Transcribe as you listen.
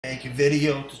make a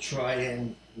video to try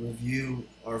and review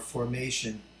our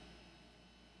formation.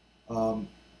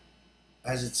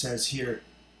 As it says here,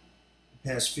 the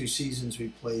past few seasons we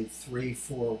played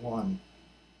 3-4-1,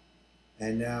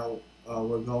 and now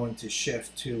we're going to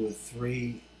shift to a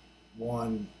 3-1-4.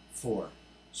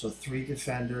 So 3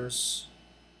 defenders,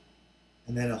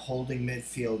 and then a holding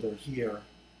midfielder here,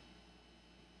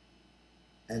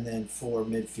 and then 4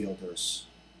 midfielders.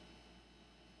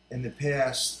 In the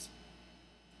past,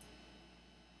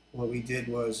 what we did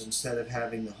was, instead of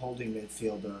having the holding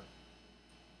midfielder,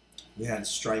 we had a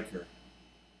striker.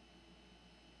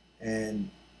 And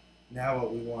now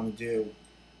what we want to do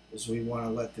is we want to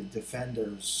let the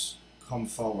defenders come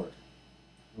forward.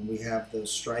 When we have the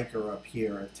striker up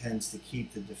here, it tends to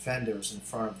keep the defenders in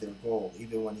front of their goal.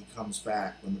 Even when he comes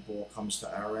back, when the ball comes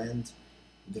to our end,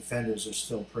 the defenders are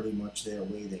still pretty much there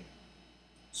waiting.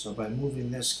 So by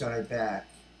moving this guy back,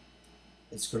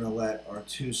 it's going to let our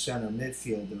 2 center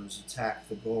midfielders attack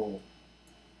the goal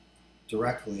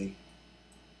directly.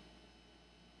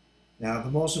 Now,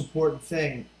 the most important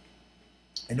thing,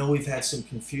 I know we've had some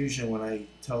confusion when I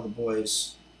tell the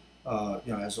boys,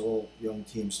 as all young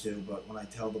teams do, but when I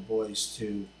tell the boys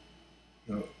to,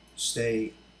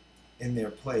 stay in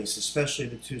their place, especially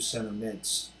the 2 center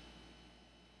mids.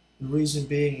 The reason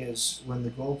being is when the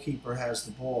goalkeeper has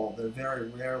the ball, they're very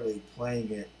rarely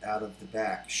playing it out of the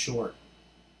back, short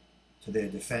to their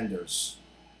defenders.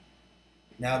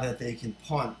 Now that they can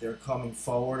punt, they're coming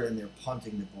forward and they're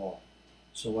punting the ball.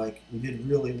 So like we did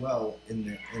really well in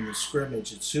the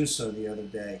scrimmage at Suso the other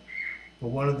day. But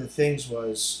one of the things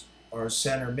was our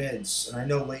center mids, and I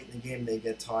know late in the game they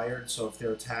get tired, so if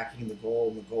they're attacking the goal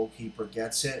and the goalkeeper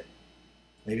gets it,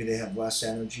 maybe they have less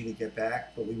energy to get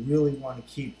back. But we really want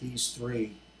to keep these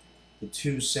 3, the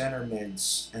 2 center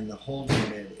mids and the holding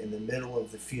mid, in the middle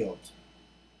of the field.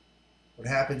 What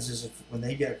happens is when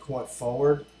they get caught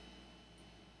forward,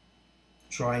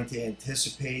 trying to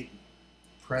anticipate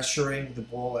pressuring the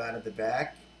ball out of the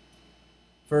back,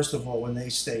 first of all, when they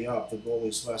stay up, the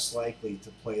goalie's less likely to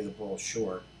play the ball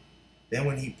short. Then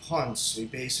when he punts, we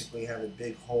basically have a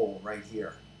big hole right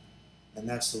here. And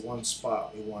that's the one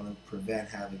spot we want to prevent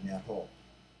having that hole.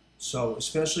 So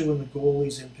especially when the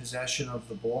goalie's in possession of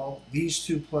the ball, these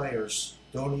 2 players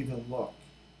don't even look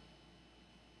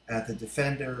at the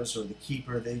defenders or the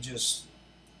keeper. They just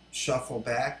shuffle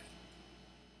back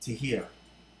to here.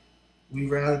 We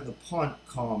rather the punt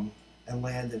come and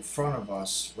land in front of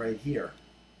us right here.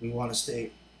 We want to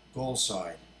stay goal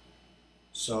side.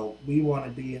 So we want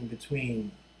to be in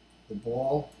between the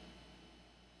ball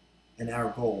and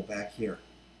our goal back here.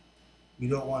 We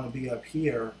don't want to be up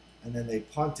here and then they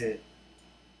punt it,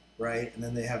 right? And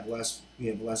then we have less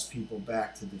people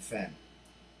back to defend.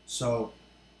 So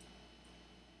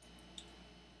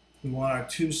we want our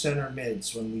 2 center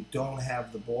mids, when we don't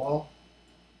have the ball,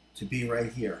 to be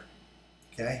right here.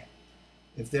 Okay?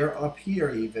 If they're up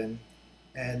here even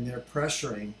and they're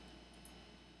pressuring,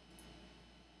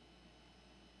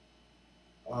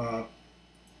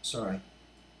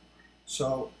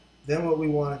 so then what we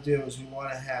want to do is we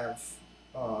want to have,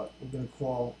 we're going to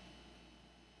call,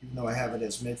 even though I have it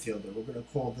as midfielder, we're going to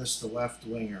call this the left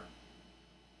winger,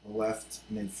 the left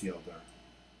midfielder.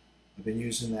 I've been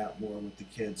using that more with the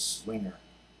kids, winger.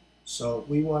 So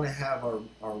we want to have our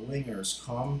wingers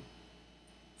come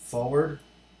forward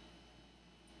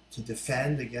to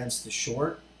defend against the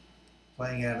short,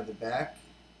 playing out of the back.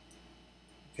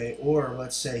 Okay, or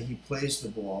let's say he plays the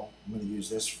ball. I'm going to use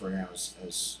this for now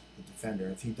as the defender.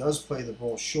 If he does play the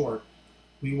ball short,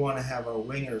 we want to have our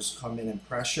wingers come in and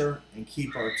pressure and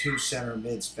keep our 2 center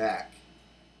mids back.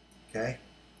 Okay,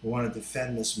 we want to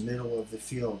defend this middle of the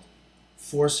field,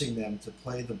 forcing them to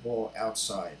play the ball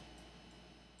outside.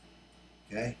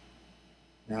 Okay,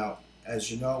 now as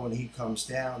you know, when he comes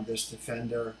down, this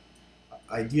defender,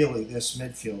 ideally this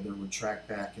midfielder would track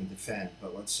back and defend,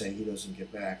 but let's say he doesn't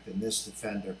get back, then this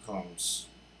defender comes,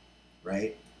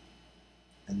 right?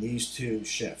 And these 2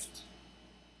 shift.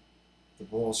 The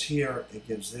ball's here, it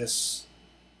gives this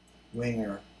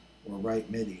winger or right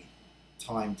midi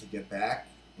time to get back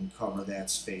and cover that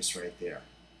space right there.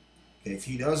 Okay, if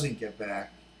he doesn't get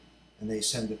back and they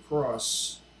send a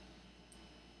cross,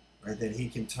 right, then he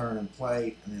can turn and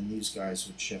play, and then these guys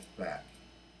would shift back,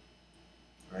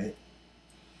 right?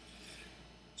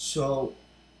 So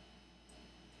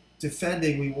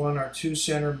defending, we want our 2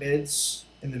 center mids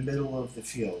in the middle of the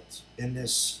field, in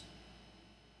this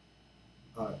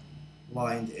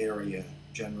lined area,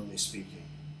 generally speaking.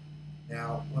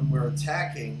 Now, when we're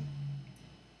attacking,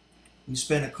 we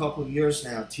spent a couple of years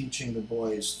now teaching the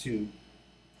boys to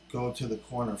go to the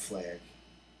corner flag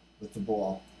with the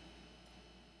ball.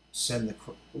 send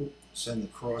the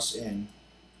cross in,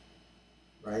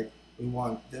 right? We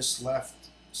want this left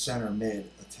center mid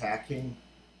attacking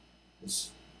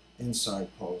this inside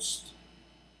post.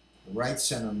 The right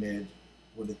center mid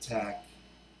would attack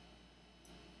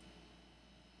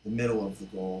the middle of the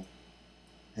goal.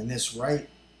 And this right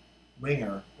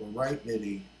winger or right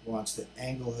midi wants to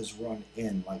angle his run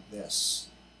in like this.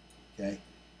 Okay?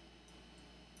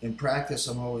 In practice,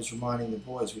 I'm always reminding the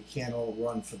boys we can't all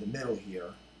run for the middle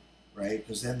here, right?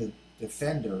 Because then the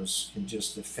defenders can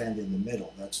just defend in the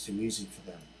middle. That's too easy for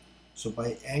them. So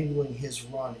by angling his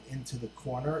run into the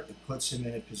corner, it puts him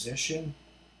in a position.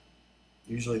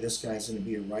 Usually this guy's going to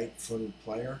be a right-footed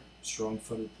player,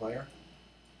 strong-footed player,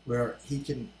 where he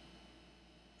can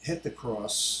hit the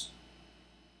cross,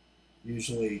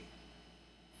 usually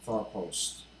far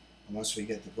post, unless we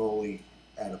get the goalie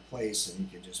out of place and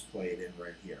he can just play it in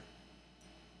right here.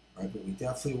 Right, but we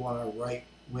definitely want our right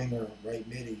winger, right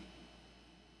midi,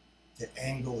 to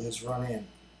angle his run in.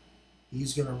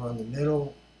 He's going to run the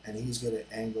middle, and he's going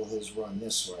to angle his run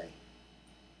this way.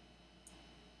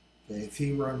 Okay, if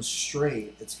he runs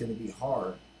straight, it's going to be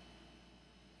hard,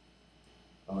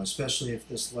 especially if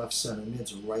this left center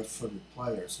mid's a right-footed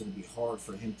player. It's going to be hard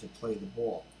for him to play the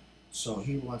ball. So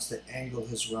he wants to angle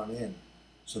his run in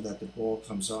so that the ball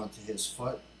comes onto his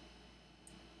foot.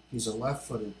 He's a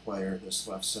left-footed player, this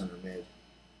left center mid.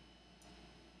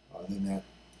 Then that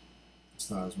it's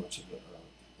not as much of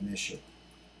an issue.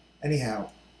 Anyhow,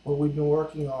 what we've been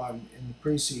working on in the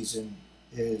preseason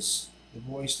is the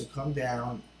boys to come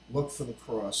down, look for the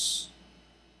cross,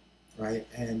 right?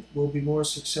 And we'll be more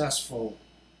successful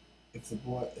if the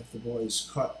boys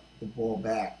cut the ball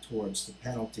back towards the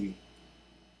penalty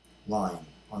line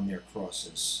on their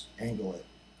crosses, angle it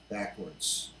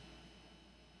backwards.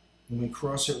 When we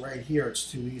cross it right here, it's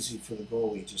too easy for the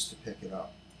goalie just to pick it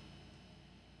up.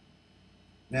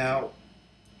 Now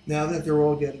that they're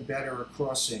all getting better at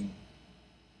crossing,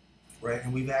 right,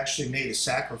 and we've actually made a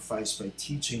sacrifice by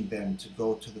teaching them to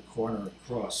go to the corner and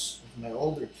cross. With my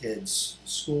older kids,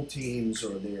 school teams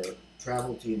or their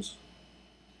travel teams,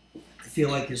 I feel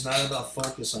like there's not enough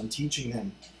focus on teaching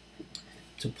them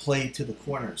to play to the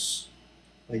corners.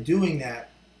 By doing that,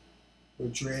 we're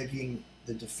dragging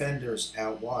the defenders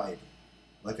out wide,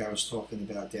 like I was talking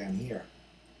about down here.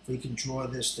 If we can draw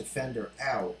this defender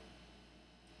out,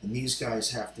 and these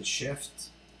guys have to shift,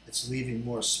 it's leaving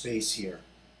more space here,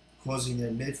 causing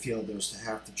their midfielders to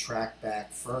have to track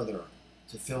back further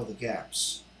to fill the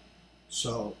gaps.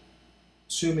 So,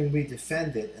 assuming we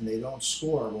defend it and they don't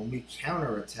score, when we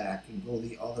counterattack and go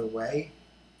the other way,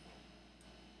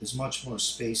 there's much more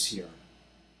space here.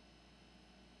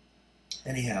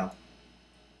 Anyhow,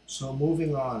 so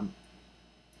moving on,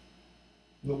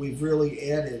 what we've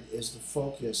really added is the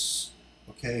focus,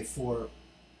 okay, for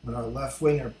when our left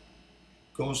winger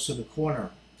goes to the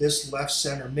corner. This left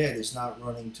center mid is not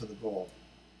running to the goal,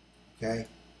 okay?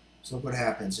 So look what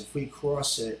happens. If we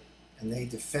cross it and they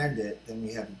defend it, then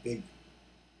we have a big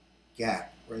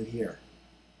gap right here.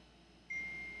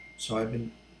 So I've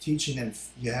been teaching them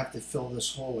you have to fill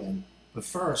this hole in. But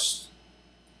first,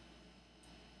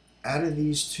 out of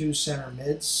these two center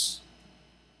mids,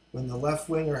 when the left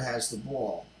winger has the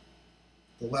ball,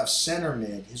 the left center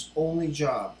mid, his only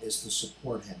job is to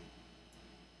support him.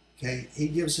 Okay, he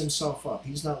gives himself up.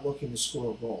 He's not looking to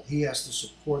score a goal. He has to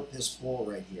support this ball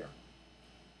right here.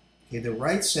 Okay, the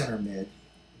right center mid,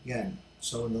 again,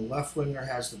 so when the left winger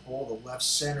has the ball, the left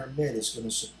center mid is going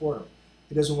to support him.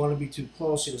 He doesn't want to be too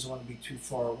close. He doesn't want to be too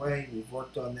far away. We've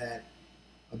worked on that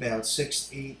about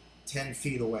 6, 8, 10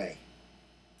 feet away.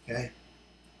 Okay,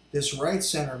 this right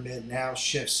center mid now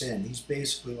shifts in. He's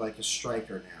basically like a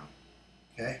striker now.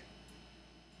 Okay,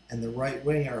 and the right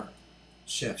winger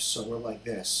shifts, so we're like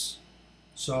this.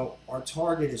 So our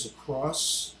target is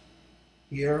across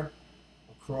here,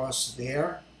 across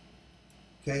there,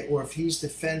 okay, or if he's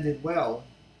defended well,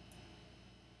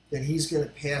 then he's going to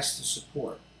pass to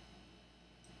support.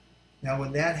 Now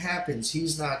when that happens,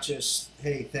 he's not just,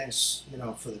 hey, thanks,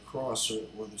 for the cross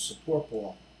or the support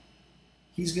ball.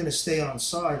 He's going to stay on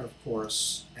side, of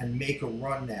course, and make a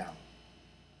run now.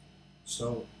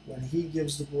 So when he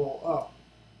gives the ball up,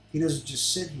 he doesn't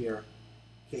just sit here.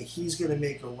 Okay, he's going to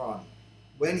make a run.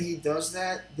 When he does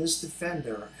that, this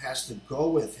defender has to go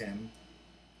with him.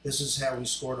 This is how we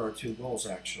scored our 2 goals,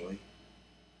 actually.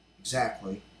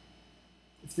 Exactly.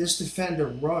 If this defender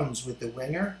runs with the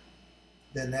winger,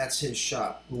 then that's his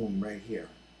shot. Boom, right here.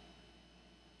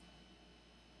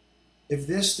 If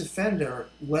this defender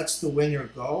lets the winger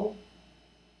go,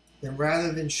 then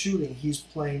rather than shooting, he's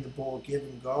playing the ball give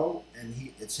and go,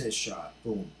 and it's his shot.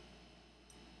 Boom.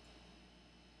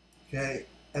 Okay,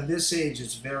 at this age,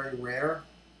 it's very rare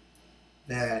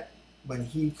that when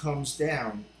he comes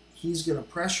down, he's going to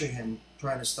pressure him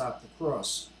trying to stop the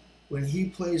cross. When he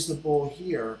plays the ball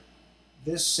here,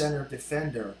 this center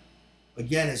defender,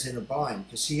 again, is in a bind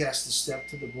because he has to step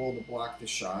to the ball to block the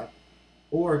shot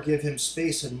or give him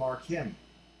space and mark him.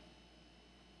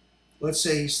 Let's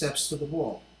say he steps to the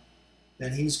ball.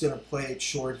 Then he's going to play it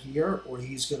short here, or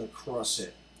he's going to cross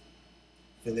it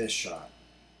for this shot.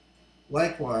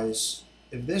 Likewise,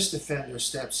 if this defender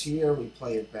steps here, we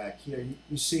play it back here.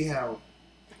 You see how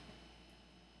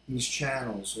these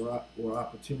channels or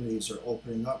opportunities are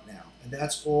opening up now. And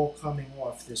that's all coming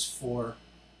off this 4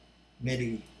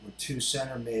 midi or 2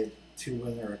 center mid, 2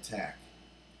 winger attack.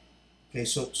 Okay,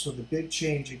 so the big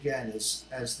change again is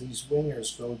as these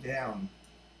wingers go down,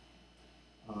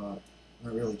 not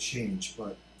really change,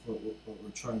 but what we're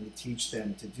trying to teach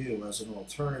them to do as an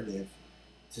alternative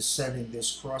to sending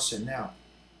this cross in. Now,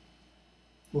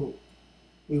 what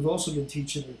we've also been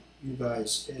teaching you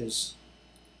guys is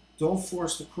don't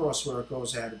force the cross where it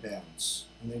goes out of bounds.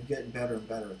 And they're getting better and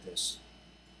better at this.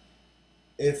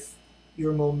 If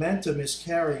your momentum is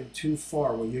carrying too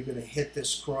far where you're going to hit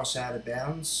this cross out of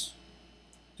bounds,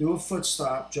 do a foot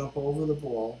stop, jump over the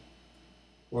ball,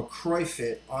 or Cruyff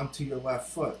it onto your left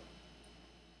foot.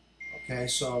 Okay,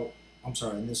 so, I'm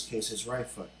sorry, in this case, his right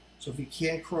foot. So if you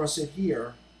can't cross it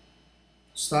here,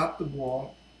 stop the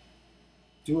ball,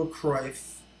 do a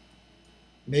Cruyff,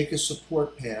 make a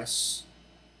support pass,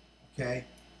 okay?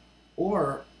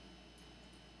 Or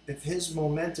if his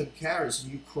momentum carries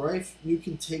and you Cruyff, you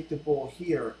can take the ball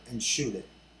here and shoot it.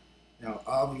 Now,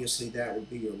 obviously, that would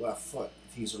be your left foot.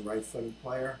 If he's a right-footed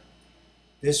player,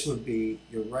 this would be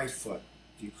your right foot.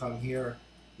 If you come here,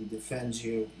 he defends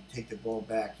you, you take the ball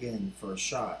back in for a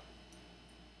shot.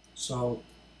 So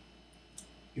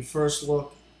your first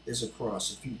look is a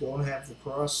cross. If you don't have the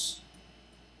cross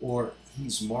or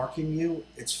he's marking you,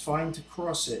 it's fine to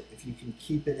cross it if you can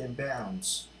keep it in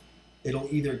bounds. It'll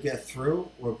either get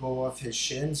through or go off his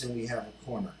shins and we have a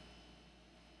corner.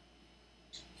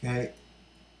 Okay.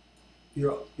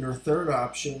 Your third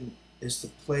option is to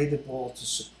play the ball to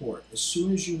support. As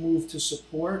soon as you move to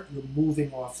support, you're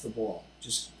moving off the ball.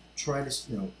 Just try to,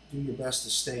 do your best to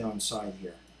stay on side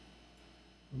here.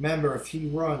 Remember, if he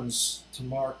runs to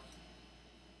mark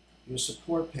your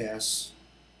support pass,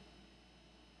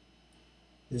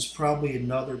 there's probably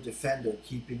another defender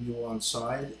keeping you on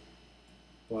side,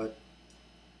 but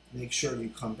make sure you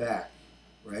come back,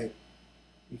 right?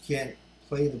 You can't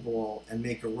play the ball and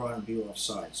make a run and be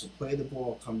offside. So play the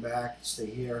ball, come back, stay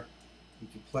here. He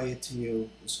can play it to you.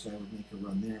 This guy would make a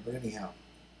run there. But anyhow,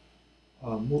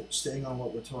 staying on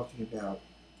what we're talking about,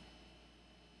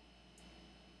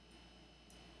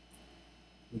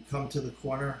 we come to the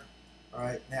corner. All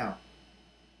right, now,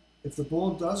 if the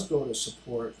ball does go to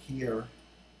support here,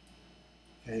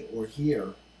 okay, or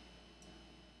here,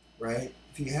 right,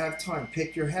 if you have time,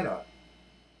 pick your head up.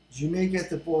 You may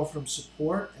get the ball from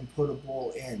support and put a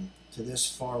ball in to this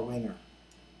far winger.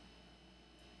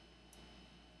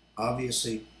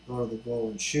 Obviously, go to the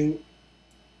goal and shoot.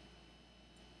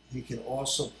 He can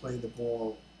also play the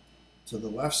ball to the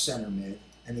left center mid.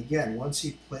 And again, once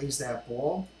he plays that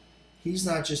ball, he's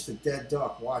not just a dead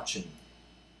duck watching.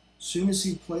 As soon as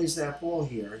he plays that ball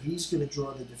here, he's going to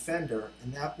draw the defender,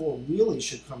 and that ball really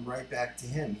should come right back to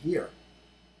him here.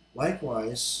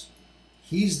 Likewise,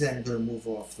 he's then going to move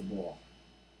off the ball.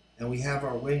 And we have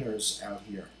our wingers out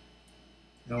here.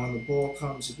 Now when the ball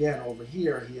comes again over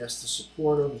here, he has to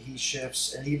support him, he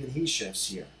shifts, and even he shifts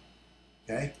here.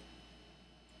 Okay?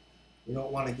 We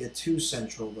don't want to get too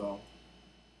central though.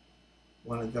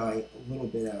 Want a guy a little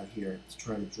bit out here to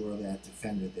try to draw that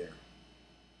defender there.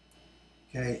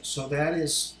 Okay, so that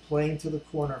is playing to the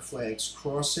corner flags,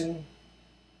 crossing,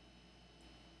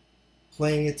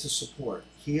 playing it to support.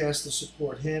 He has to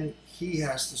support him, he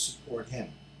has to support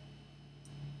him.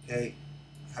 Okay,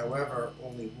 however,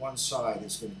 only one side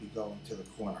is going to be going to the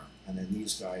corner, and then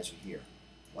these guys are here.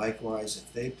 Likewise,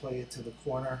 if they play it to the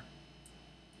corner,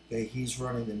 okay, he's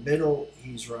running the middle,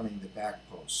 he's running the back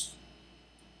post.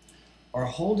 Our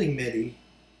holding midi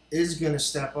is going to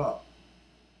step up.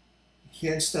 You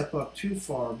can't step up too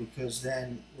far because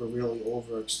then we're really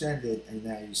overextended and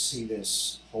now you see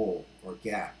this hole or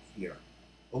gap here.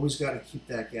 Always got to keep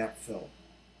that gap filled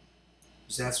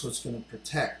because that's what's going to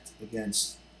protect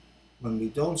against when we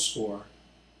don't score,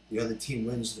 the other team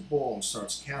wins the ball and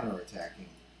starts counterattacking.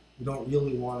 We don't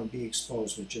really want to be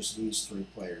exposed with just these three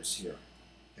players here.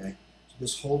 Okay, so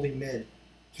this holding mid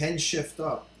can shift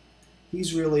up.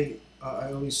 He's really,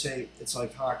 I always say, it's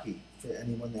like hockey for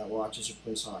anyone that watches or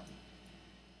plays hockey.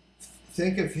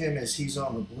 Think of him as he's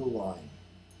on the blue line.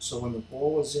 So when the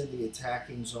ball is in the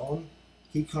attacking zone,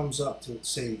 he comes up to,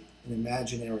 say, an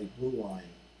imaginary blue line,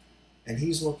 and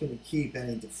he's looking to keep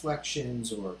any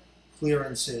deflections or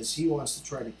clearances. He wants to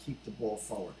try to keep the ball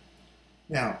forward.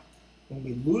 Now, when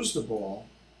we lose the ball,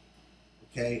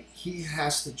 okay, he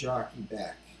has to jockey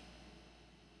back.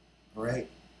 All right?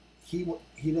 He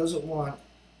doesn't want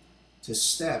to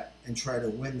step and try to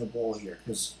win the ball here,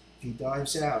 because if he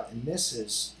dives out and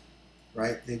misses,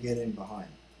 right, they get in behind.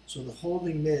 So the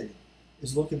holding mid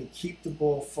is looking to keep the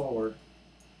ball forward.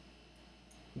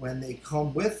 When they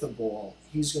come with the ball,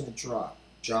 he's going to drop,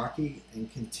 jockey, and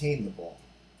contain the ball.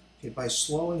 Okay, by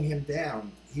slowing him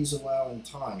down, he's allowing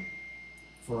time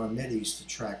for our middies to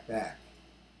track back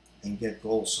and get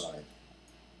goal side,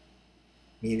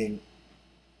 meaning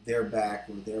their back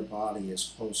or their body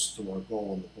is close to our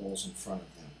goal and the ball's in front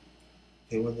of them.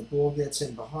 Okay, when the ball gets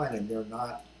in behind and they're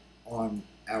not on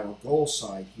our goal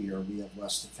side here, we have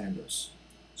less defenders.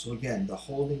 So again, the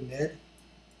holding mid,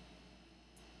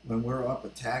 when we're up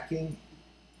attacking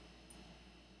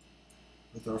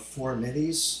with our 4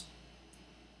 middies,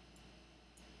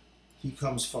 he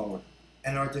comes forward.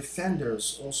 And our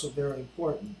defenders, also very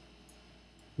important,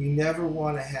 we never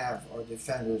want to have our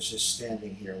defenders just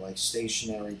standing here like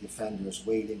stationary defenders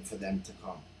waiting for them to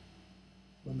come.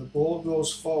 When the ball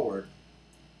goes forward,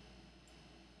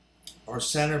 our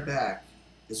center back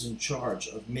is in charge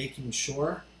of making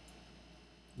sure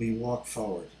we walk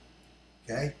forward,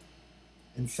 okay?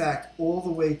 In fact, all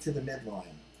the way to the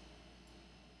midline.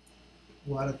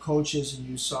 A lot of coaches in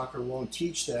youth soccer won't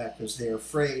teach that because they're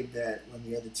afraid that when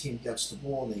the other team gets the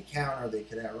ball and they counter, they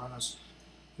could outrun us.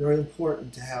 Very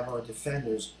important to have our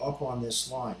defenders up on this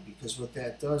line, because what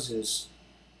that does is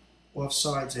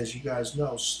offsides, as you guys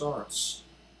know, starts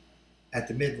at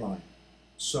the midline.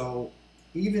 So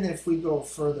even if we go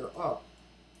further up,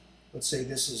 let's say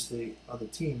this is the other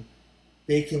team,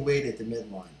 they can wait at the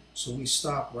midline. So we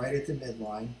stop right at the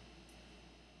midline,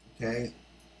 okay?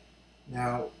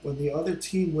 Now, when the other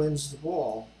team wins the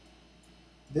ball,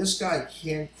 this guy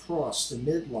can't cross the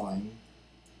midline,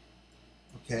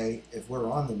 okay, if we're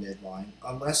on the midline,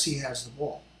 unless he has the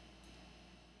ball.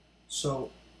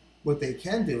 So what they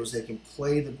can do is they can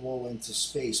play the ball into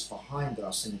space behind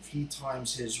us, and if he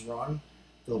times his run,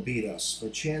 they'll beat us.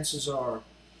 But chances are,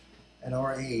 at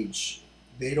our age,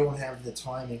 they don't have the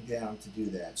timing down to do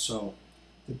that. So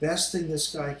the best thing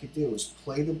this guy could do is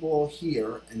play the ball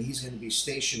here, and he's going to be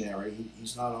stationary.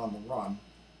 He's not on the run,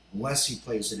 unless he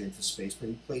plays it into space, but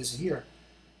he plays it here.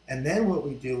 And then what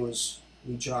we do is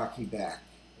we jockey back,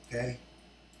 okay?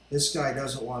 This guy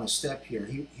doesn't want to step here.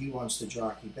 He wants to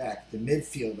jockey back. The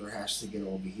midfielder has to get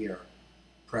over here,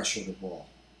 pressure the ball,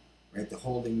 right? The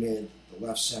holding mid, the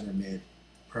left center mid,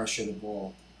 pressure the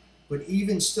ball. But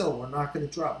even still, we're not going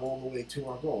to drop all the way to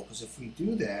our goal, because if we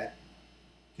do that,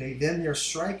 okay, then their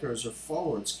strikers or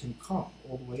forwards can come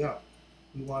all the way up.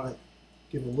 We want to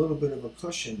give a little bit of a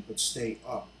cushion, but stay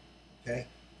up, okay?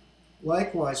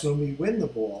 Likewise, when we win the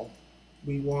ball,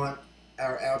 we want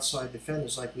our outside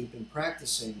defenders, like we've been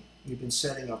practicing, we've been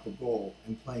setting up a goal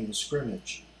and playing a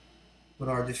scrimmage. But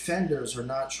our defenders are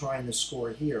not trying to score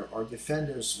here. Our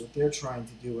defenders, what they're trying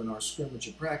to do in our scrimmage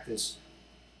and practice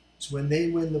is when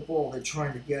they win the ball, they're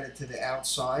trying to get it to the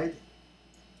outside,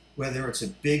 whether it's a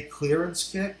big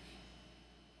clearance kick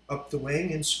up the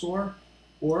wing and score,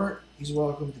 or he's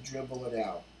welcome to dribble it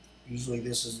out. Usually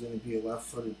this is going to be a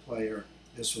left-footed player.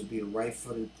 This will be a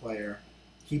right-footed player.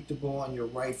 Keep the ball on your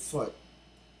right foot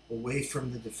away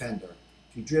from the defender.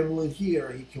 If you dribble it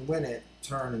here, he can win it,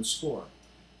 turn, and score.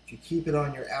 If you keep it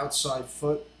on your outside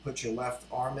foot, put your left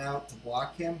arm out to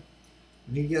block him,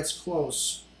 when he gets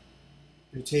close,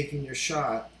 you're taking your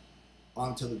shot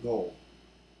onto the goal.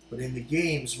 But in the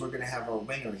games, we're going to have our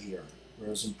winger here,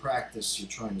 whereas in practice, you're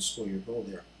trying to score your goal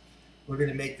there. We're going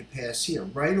to make the pass here.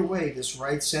 Right away, this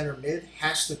right center mid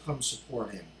has to come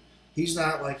support him. He's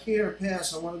not like, here,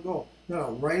 pass, I want to go.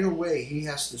 No, right away, he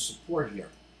has to support here,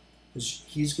 because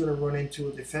he's going to run into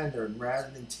a defender, and rather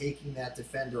than taking that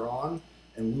defender on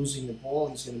and losing the ball,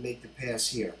 he's going to make the pass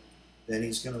here. Then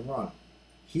he's going to run.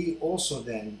 He also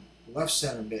then, left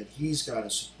center mid, he's got to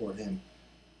support him.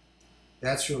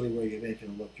 That's really where you're making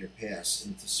a look your pass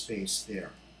into space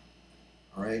there.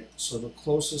 All right, so the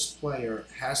closest player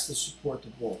has to support the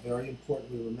ball. Very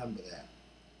important we remember that.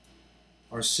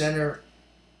 Our center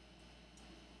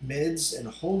mids and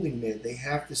holding mid, they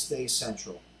have to stay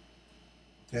central.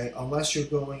 Okay, unless you're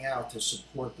going out to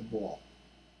support the ball.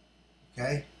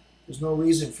 Okay, there's no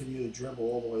reason for you to dribble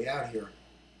all the way out here,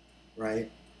 right?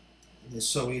 And it's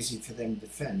so easy for them to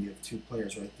defend. You have two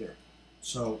players right there.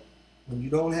 So when you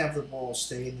don't have the ball,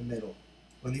 stay in the middle.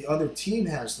 When the other team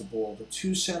has the ball, the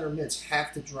two center mids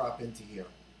have to drop into here.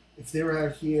 If they're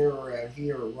out here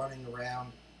or running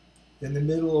around, then the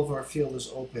middle of our field is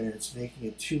open and it's making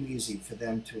it too easy for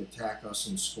them to attack us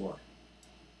and score.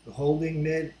 The holding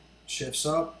mid shifts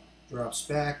up, drops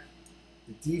back.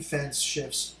 The defense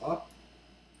shifts up.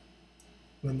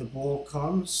 When the ball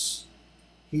comes,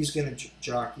 he's going to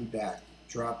jockey back,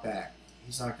 drop back.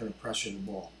 He's not going to pressure the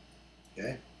ball.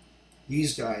 Okay?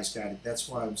 These guys got it. That's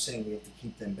why I'm saying we have to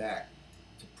keep them back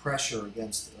to pressure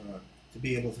against, to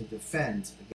be able to defend against